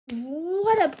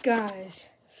What up, guys?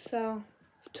 So,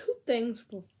 two things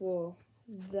before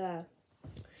we're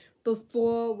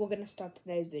gonna start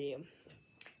today's video.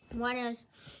 One is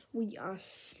we are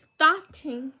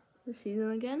starting the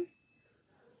season again.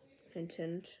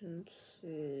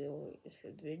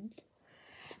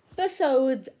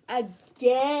 Episodes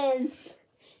again.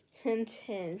 Hint.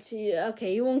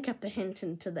 Okay, you won't get the hint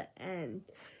until the end.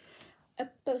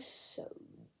 Episode.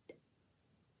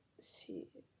 See.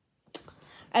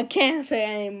 I can't say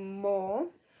anymore.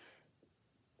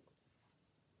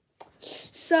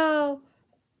 So,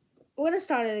 we're gonna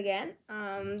start it again.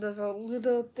 There's a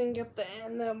little thing at the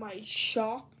end that might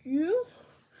shock you.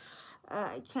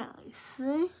 I can't really see.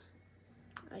 You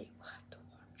have to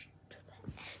watch to the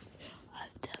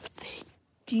end of the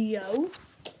video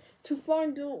to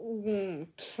find out what I'm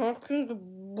talking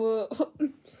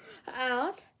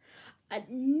about.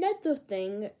 Another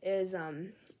thing is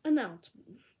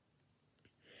announcement.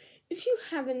 If you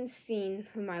haven't seen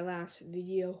my last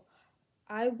video,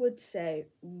 I would say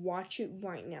watch it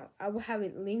right now. I will have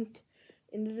it linked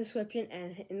in the description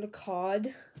and in the cards.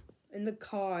 I'm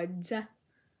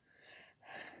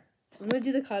gonna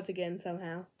do the cards again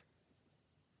somehow.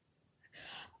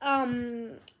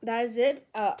 That is it.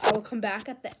 I will come back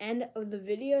at the end of the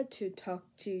video to talk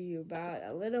to you about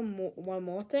one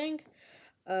more thing.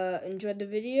 Enjoy the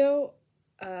video.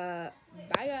 Bye,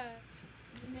 guys.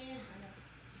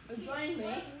 Join me.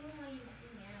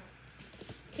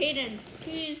 Kaden,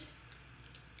 please.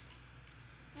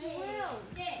 I will.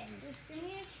 Just give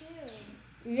me a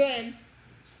chew. Again,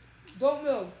 don't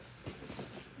move.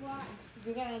 Why?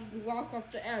 You're gonna walk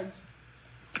off the edge.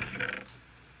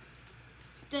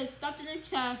 Just stop in the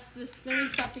chest. Just let me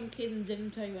stop in Kaden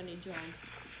didn't tell you when he joined.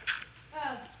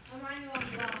 Oh, I'm on the wrong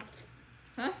block.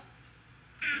 Huh?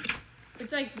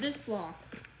 It's like this block.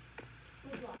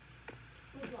 What block?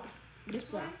 What block?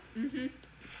 This one? Mm-hmm.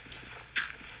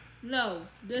 No,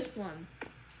 this one.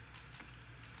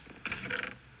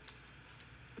 Okay.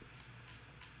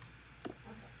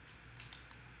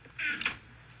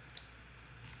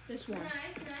 This one. Nice.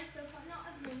 So far, no,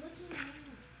 I've been looking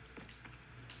around.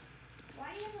 Why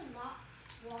do you have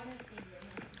a water finger?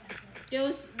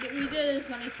 We did this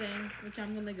funny thing, which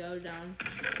I'm gonna go down.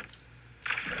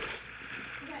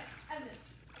 Okay, Evan.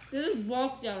 There's a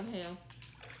block down here.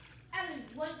 Evan,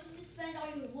 what did you spend all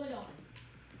your wood on?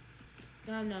 I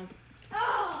don't know.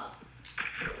 Oh!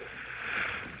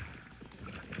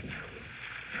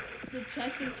 The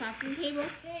chest and crafting table.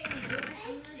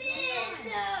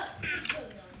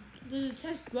 There's a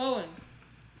chest growing.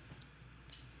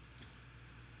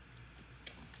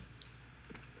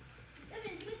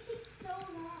 Evan, it's gonna take so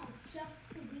long just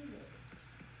to do this.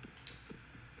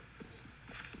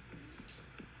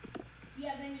 Do you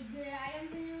have any good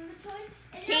items in your inventory?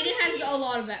 Kaden has a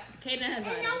lot of it. Kaden has And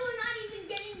now items. we're not even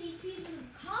getting these pieces of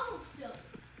cobblestone.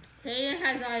 Kaden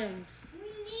has items. We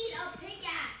need a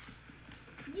pickaxe.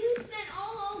 You spent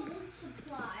all our wood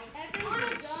supply on a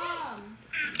chest.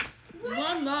 Why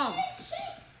One do you mom. need a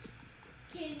chest?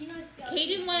 Kaden, you know skeleton.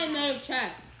 Kaden wanted another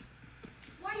chest.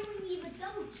 Why do we need a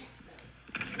double chest though?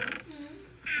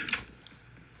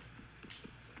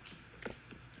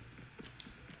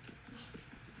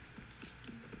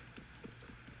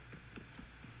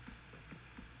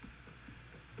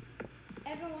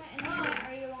 Evan, what internet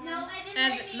are you on? No, Evan,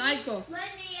 Evan, let me. Michael.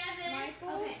 Let me, Evan.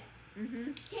 Michael? Okay. Mm-hmm.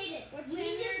 Kaden, What's we your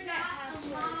just internet got a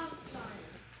password? mob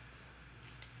spawner.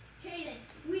 Kaden,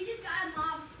 we just got a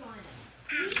mob spawner.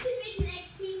 We could make an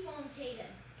XP farm,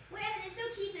 Kaden. Wait, Evan, it's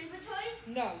still keep inventory?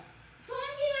 No. Come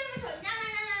on, keep inventory.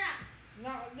 No.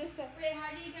 Not this one. Wait, how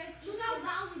do you guys Look how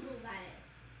valuable that is.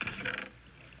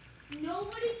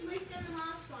 Nobody clicked on the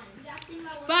mob spawner. We got to think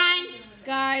about what Fine, we're doing with it.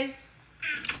 guys.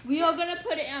 We are gonna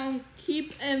put it on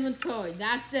keep inventory.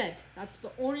 That's it. That's the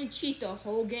only cheat the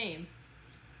whole game.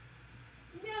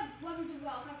 We have weapons of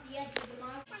wealth off the edge of the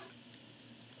mob spawner.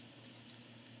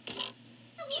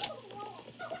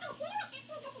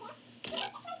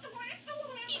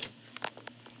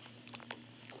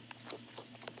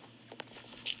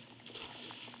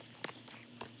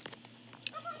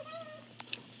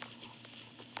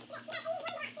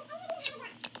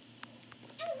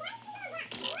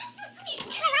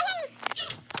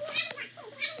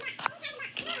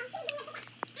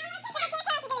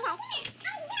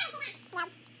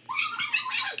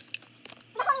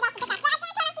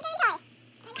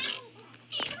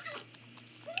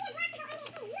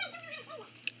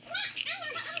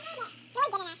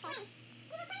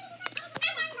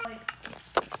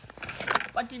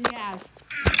 What did you have?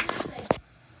 Nothing.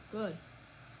 Good.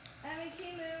 Evan, can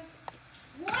you move?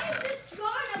 Why is this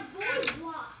spawn a gold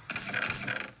block?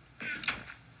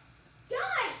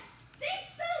 Guys, fix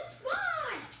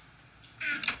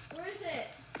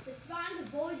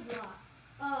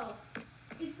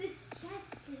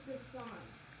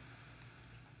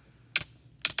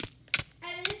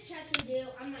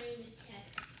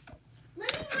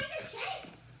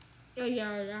Oh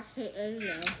yeah, that hit in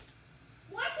there.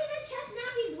 Why can the chest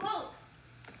not be broke?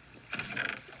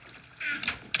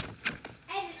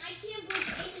 Evan, I can't break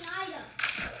any item.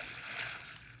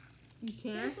 You can?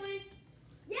 Seriously?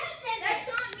 Yes, Evan. That's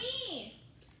not me.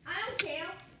 I don't care.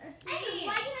 That's Evan, me.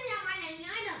 why can I not mine any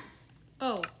items?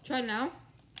 Oh, try now.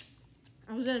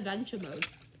 I was in adventure mode.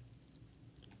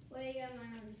 Where you got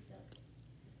mine on these stuff?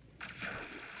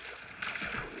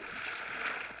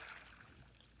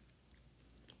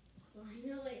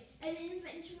 Finally. And in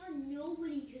adventure mode,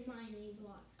 nobody can mine any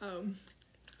blocks. Evan.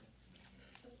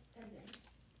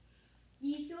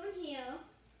 These go in here.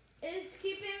 Is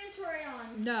keep inventory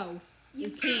on. No, You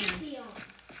can. can't be on.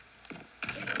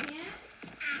 It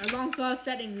can't? As long as all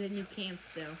settings, then you can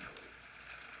still.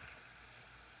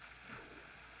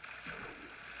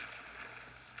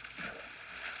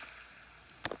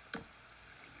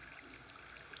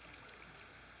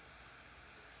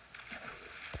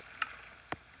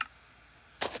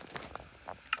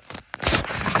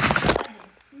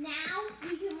 Now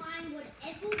we can mine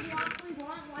whatever block we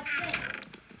want. Watch this.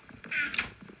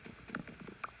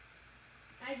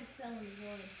 I just fell in the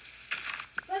void.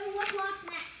 Evan, what block's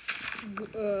next?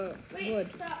 Wait, wood.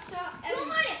 stop. Don't Evan,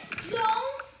 mine it!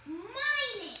 Don't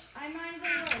mine it! I mined the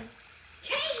wood.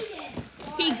 Caden!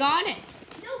 He got it.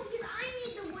 No, because I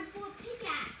need the wood for a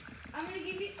pickaxe. I'm gonna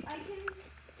give you, I can,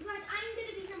 You guys, I'm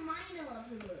gonna be the miner of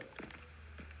the wood.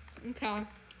 Okay.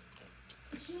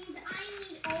 Which means I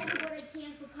need all the wood I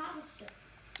can for cobblestone.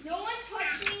 no one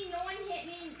touch me, no one hit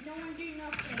me, no one do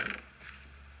nothing.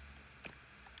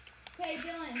 Okay,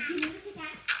 Dylan, Give me the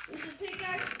pickaxe. there's a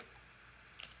pickaxe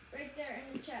right there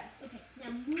in the chest. Okay, now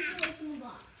move away from the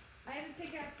block. I have a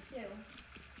pickaxe too.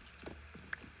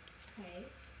 Okay.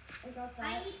 I got I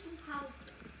that. need some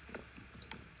cobblestone.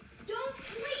 Don't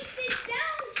place it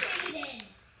down, Caden!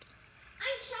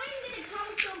 I'm trying to get a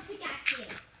cobblestone pickaxe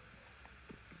here.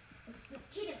 No,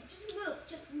 Caden, just move.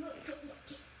 Just move. No,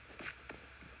 Caden.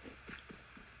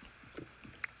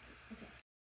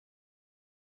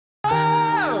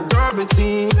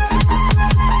 Gravity.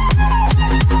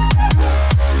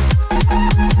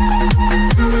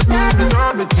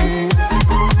 Gravity.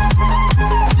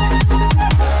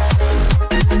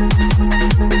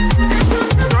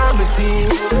 Gravity.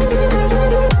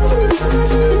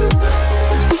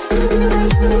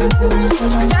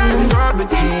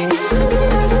 Gravity.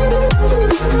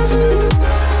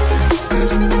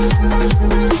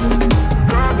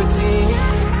 Gravity.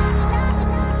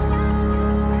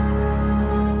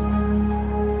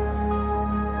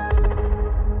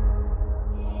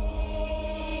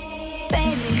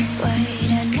 Baby,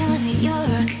 wait, I know that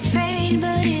you're afraid,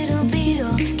 but it'll be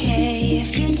okay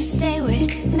if you just stay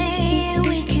with me. And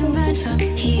we can run from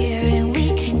here, and we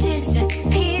can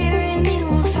disappear, and they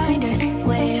won't find us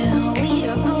where we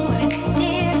are going,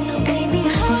 dear. So baby,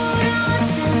 hold on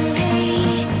to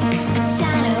me, 'cause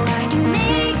I know I can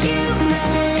make you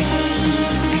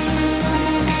believe in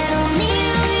something that only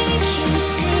we can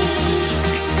see.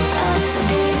 Oh, so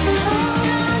baby, hold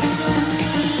on to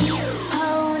me,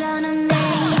 hold on to me.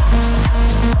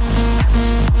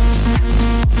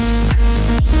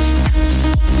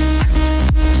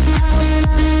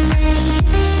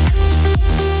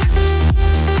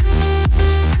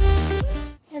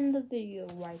 End the video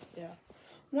right there.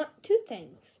 Two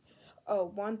things. Oh,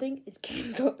 one thing is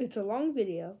it's a long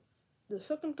video. The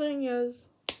second thing is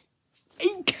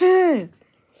it can.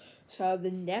 So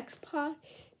the next part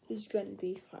is gonna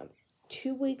be from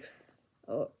 2 weeks.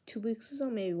 2 weeks or so,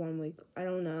 maybe 1 week. I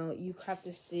don't know. You have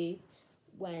to see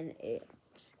when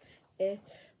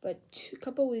but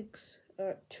couple weeks,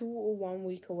 2 or 1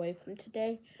 week away from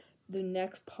today, the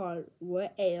next part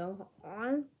will air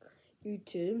on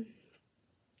YouTube.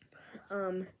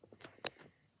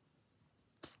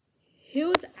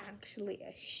 Here's actually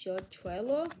a short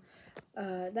trailer.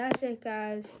 That's it,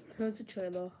 guys. Here's a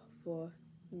trailer for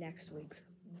next week's.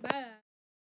 Bye.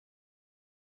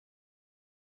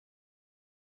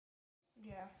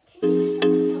 Yeah. Can you do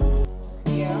something